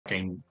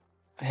fucking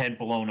head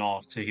blown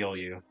off to heal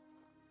you.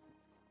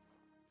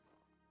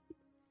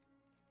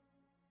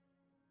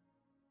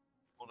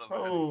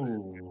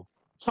 Oh.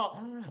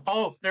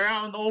 Oh, they're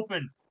out in the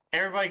open.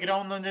 Everybody get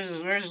on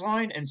the ridge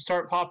line and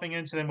start popping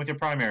into them with your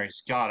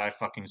primaries. God, I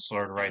fucking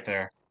slurred right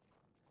there.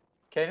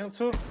 Canyon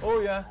too? Oh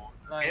yeah.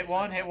 Nice. Hit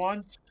one, hit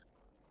one.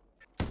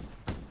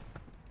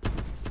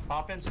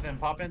 Pop into them,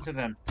 pop into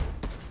them.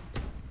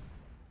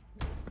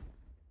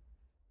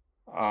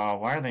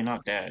 Why are they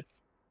not dead?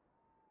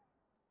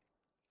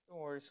 Don't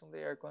worry, soon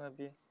they are gonna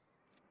be.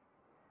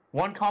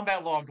 One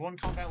combat logged,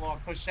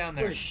 push down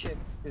there. Oh shit,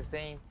 the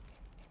Zane.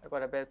 I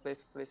got a bad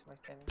place to place my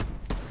cannon.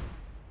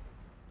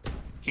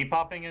 Keep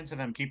popping into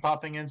them, keep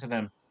popping into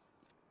them.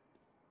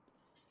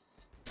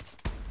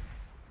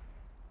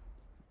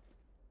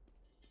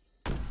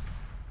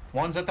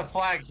 One's at the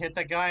flag, hit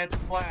that guy at the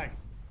flag.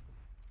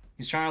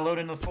 He's trying to load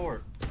into the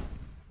fort.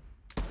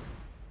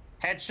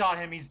 Headshot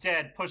him, he's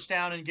dead. Push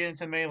down and get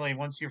into melee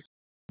once you're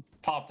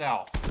popped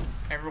out.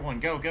 Everyone,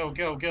 go, go,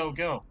 go, go,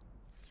 go.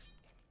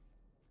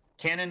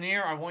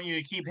 Cannoneer, I want you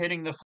to keep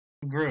hitting the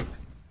group.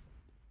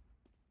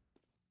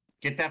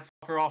 Get that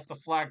fucker off the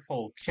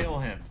flagpole. Kill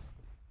him.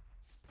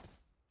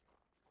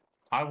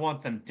 I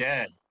want them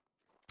dead.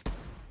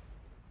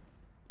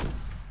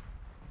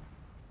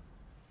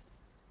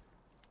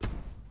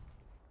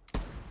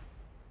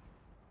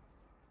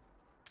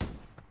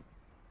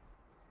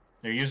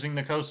 They're using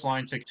the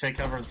coastline to take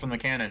cover from the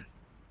cannon.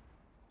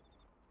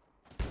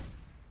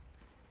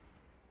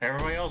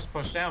 Everybody else,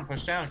 push down,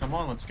 push down. Come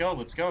on, let's go,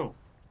 let's go.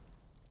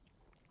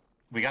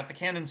 We got the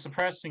cannon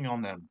suppressing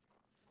on them.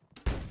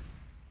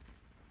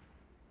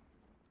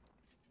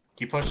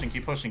 Keep pushing,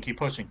 keep pushing, keep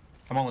pushing.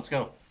 Come on, let's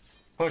go.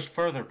 Push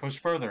further, push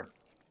further.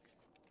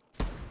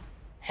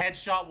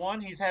 Headshot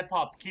one, he's head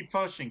popped. Keep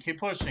pushing, keep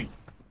pushing.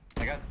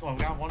 I got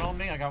one on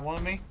me, I got one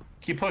on me.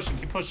 Keep pushing,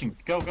 keep pushing.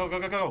 Go, go, go,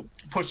 go, go.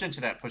 Push into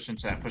that, push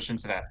into that, push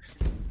into that.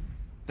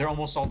 They're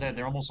almost all dead,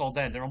 they're almost all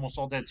dead, they're almost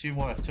all dead. Two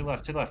left, two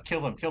left, two left.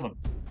 Kill them, kill them.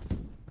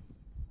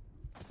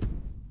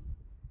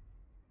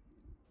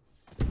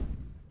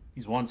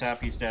 He's one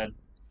tap, he's dead.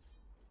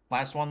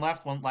 Last one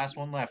left, last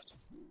one left.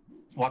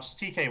 Watch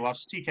the TK,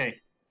 watch the TK.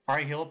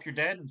 Alright, heal up your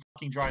dead and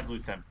fucking dry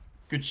loot them.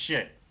 Good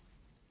shit.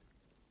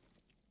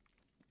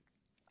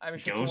 I'm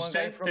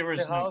ghosting? There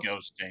was no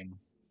ghosting.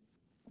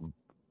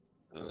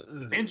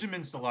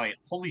 Benjamin's Delight.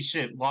 Holy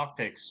shit,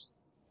 lockpicks.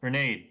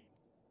 Grenade.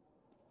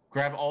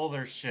 Grab all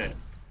their shit.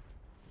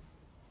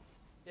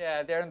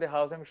 Yeah, they're in the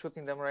house. I'm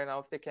shooting them right now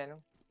if they can.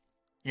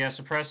 Yeah,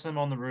 suppress them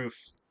on the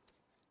roof.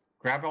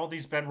 Grab all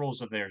these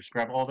bedrolls of theirs.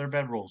 Grab all their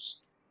bedrolls.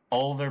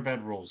 All their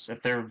bedrolls.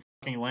 If they're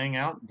fucking laying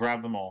out,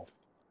 grab them all.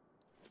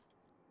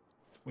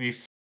 We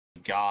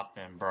got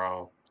them,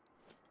 bro.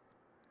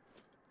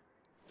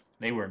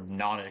 They were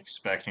not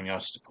expecting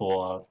us to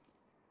pull up.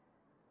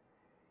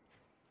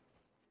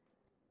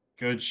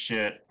 Good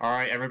shit.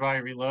 Alright,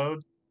 everybody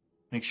reload.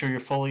 Make sure you're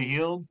fully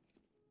healed.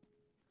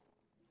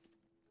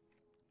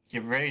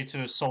 Get ready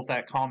to assault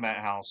that combat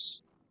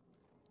house.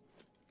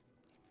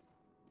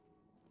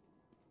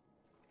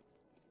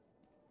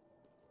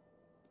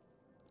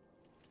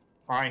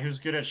 Alright, who's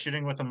good at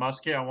shooting with a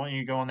musket? I want you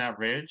to go on that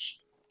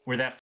ridge where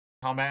that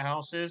combat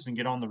house is and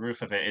get on the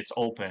roof of it. It's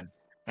open.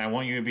 And I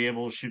want you to be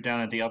able to shoot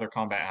down at the other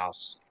combat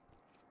house.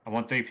 I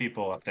want 3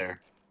 people up there.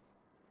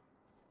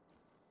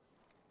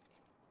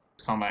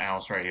 This combat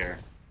house right here.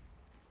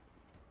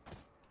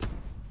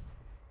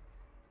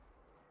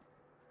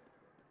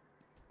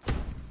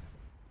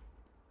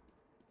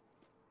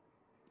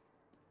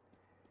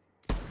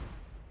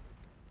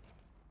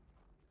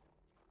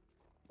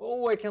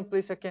 Oh, I can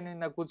place a cannon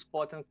in a good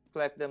spot and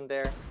clap them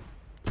there.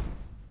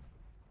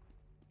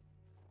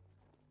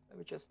 Let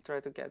me just try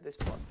to get this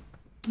spot.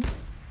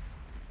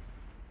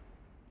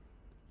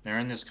 They're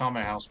in this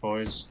combat house,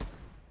 boys.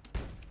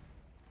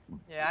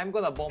 Yeah, I'm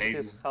gonna bomb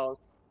this house.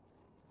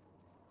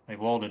 They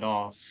walled it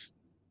off.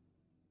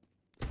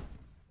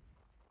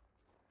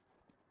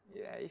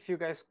 Yeah, if you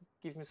guys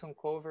give me some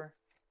cover.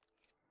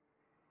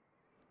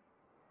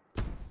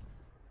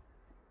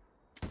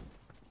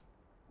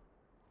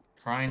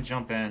 Try and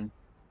jump in.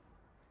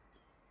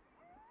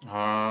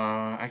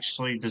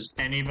 Actually, does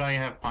anybody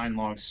have pine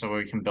logs so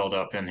we can build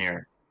up in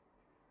here?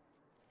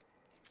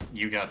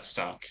 You got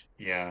stuck.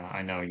 Yeah,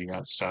 I know you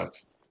got stuck.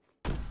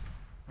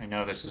 I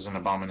know this is an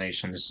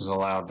abomination. This is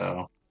allowed,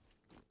 though.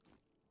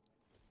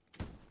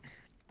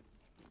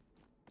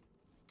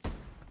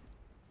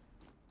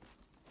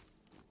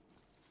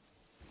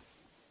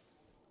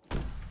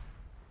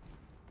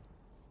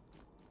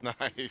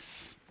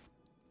 Nice.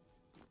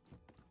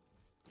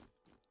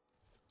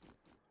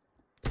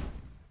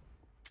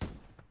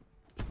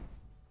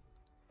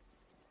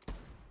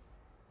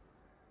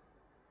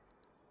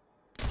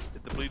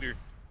 Hit the bleeder.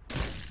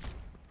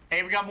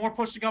 Hey, we got more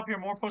pushing up here,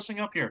 more pushing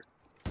up here.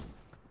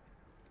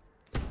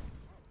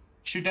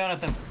 Shoot down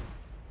at them.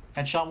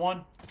 Headshot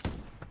one.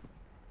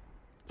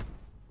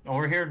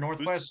 Over here,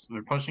 northwest.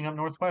 They're pushing up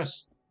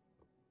northwest.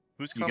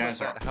 Who's You coming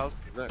guys at that house?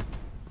 Look.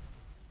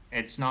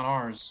 It's not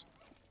ours.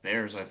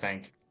 Theirs, I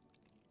think.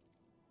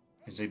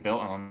 Is he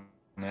built on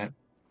it?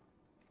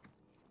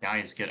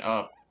 Guys, get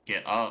up.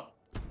 Get up.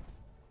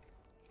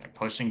 They're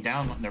pushing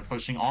down. They're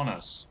pushing on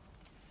us.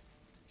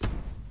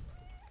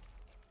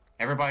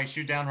 Everybody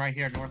shoot down right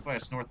here.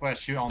 Northwest.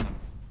 Northwest. Shoot on them.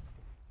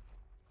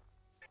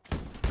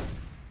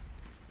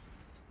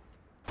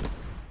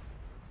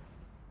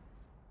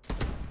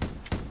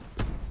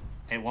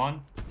 Hit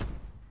one.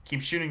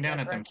 Keep shooting down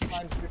at them. Keep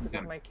shooting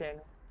them. My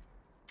cannon.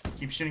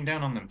 Keep shooting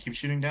down on them. Keep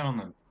shooting down on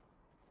them.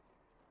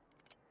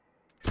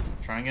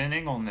 Try and get an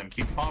angle on them.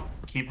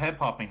 Keep head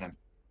popping them.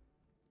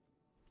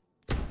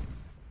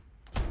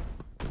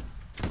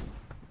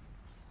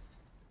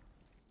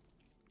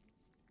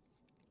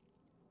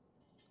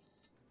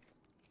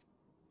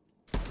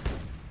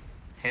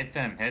 Hit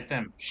them, hit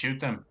them, shoot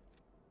them.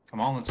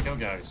 Come on, let's go,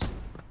 guys.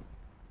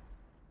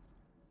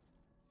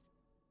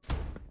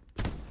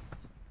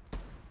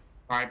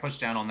 Alright, push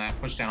down on that,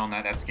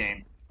 that's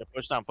game. Yeah,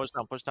 push down, push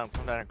down, push down.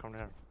 Come down, come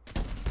down.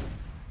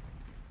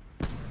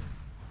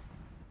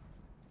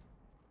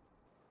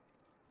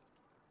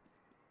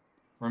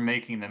 We're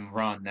making them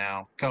run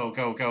now. Go,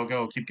 go, go,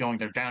 go. Keep going.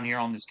 They're down here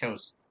on this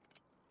coast.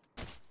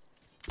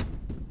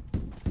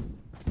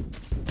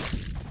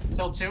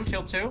 Kill two,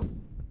 kill two.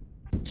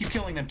 Keep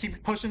killing them.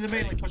 Keep pushing the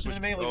melee, pushing the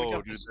melee. We Oh,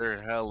 got dude, this. there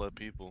are hella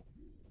people.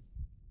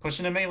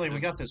 Pushing the melee. We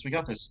got this. We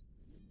got this.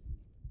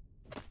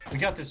 We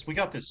got this. We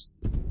got this.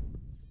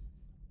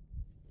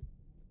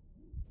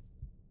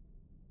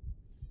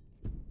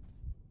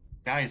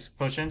 Guys,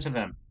 push into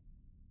them.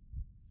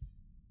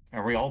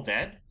 Are we all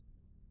dead?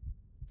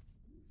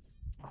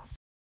 Oh,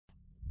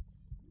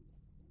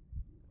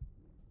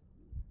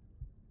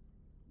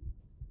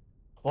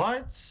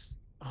 what?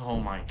 Oh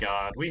my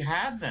god, we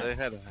had them.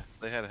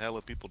 They had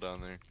hella people down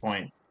there.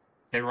 Point.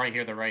 They're right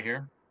here. They're right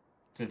here.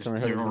 They're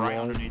Somebody hit the right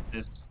wall. underneath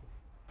this.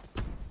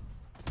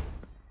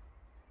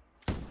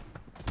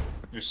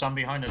 There's some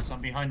behind us.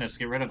 Some behind us.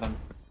 Get rid of them.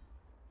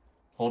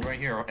 Hold right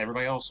here.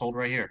 Everybody else, hold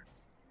right here.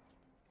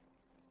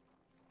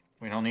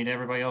 We don't need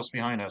everybody else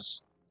behind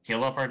us.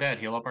 Heal up our dead.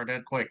 Heal up our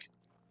dead quick.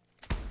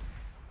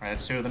 Alright,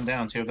 that's two of them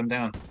down. Two of them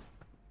down.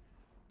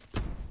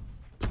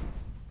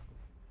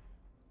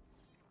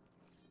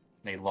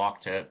 They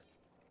locked it.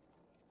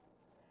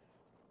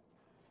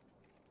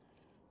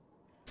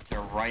 They're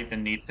right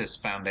beneath this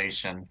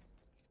foundation.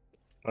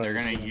 They're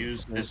gonna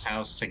use this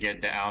house to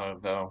get out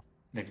of, though.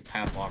 They've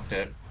padlocked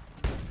it.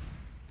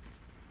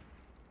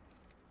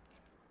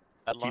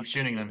 Keep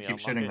shooting them. Keep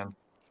shooting them.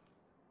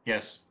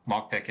 Yes,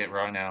 lockpick it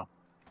right now.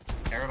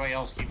 Everybody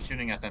else keep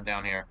shooting at them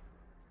down here.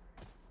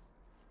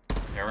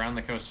 They're around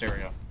the coast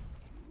area.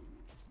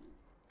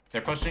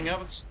 They're pushing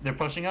up. They're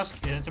pushing us.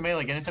 Get into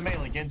melee. Get into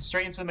melee. Get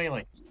straight into the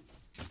melee.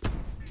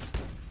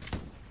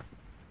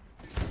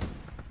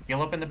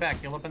 Heal up in the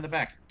back. Heal up in the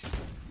back.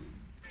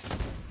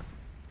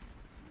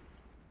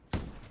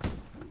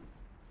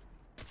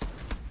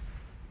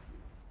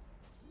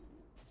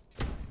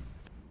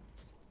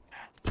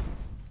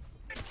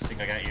 I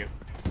think I got you.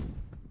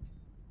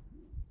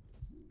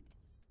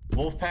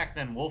 Wolfpack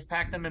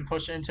them and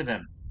push into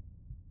them.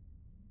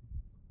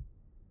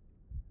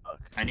 Fuck.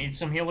 I need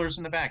some healers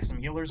in the back, some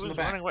healers in the Who's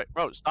back. running away?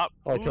 Bro, stop.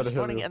 Oh, I could've Who's hit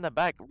running you. in the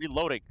back?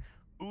 Reloading.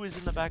 Who is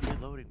in the back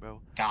reloading,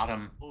 bro? Got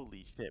him.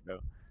 Holy shit, bro.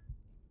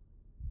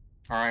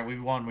 Alright, we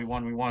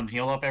won.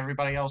 Heal up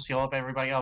everybody else, heal up everybody else.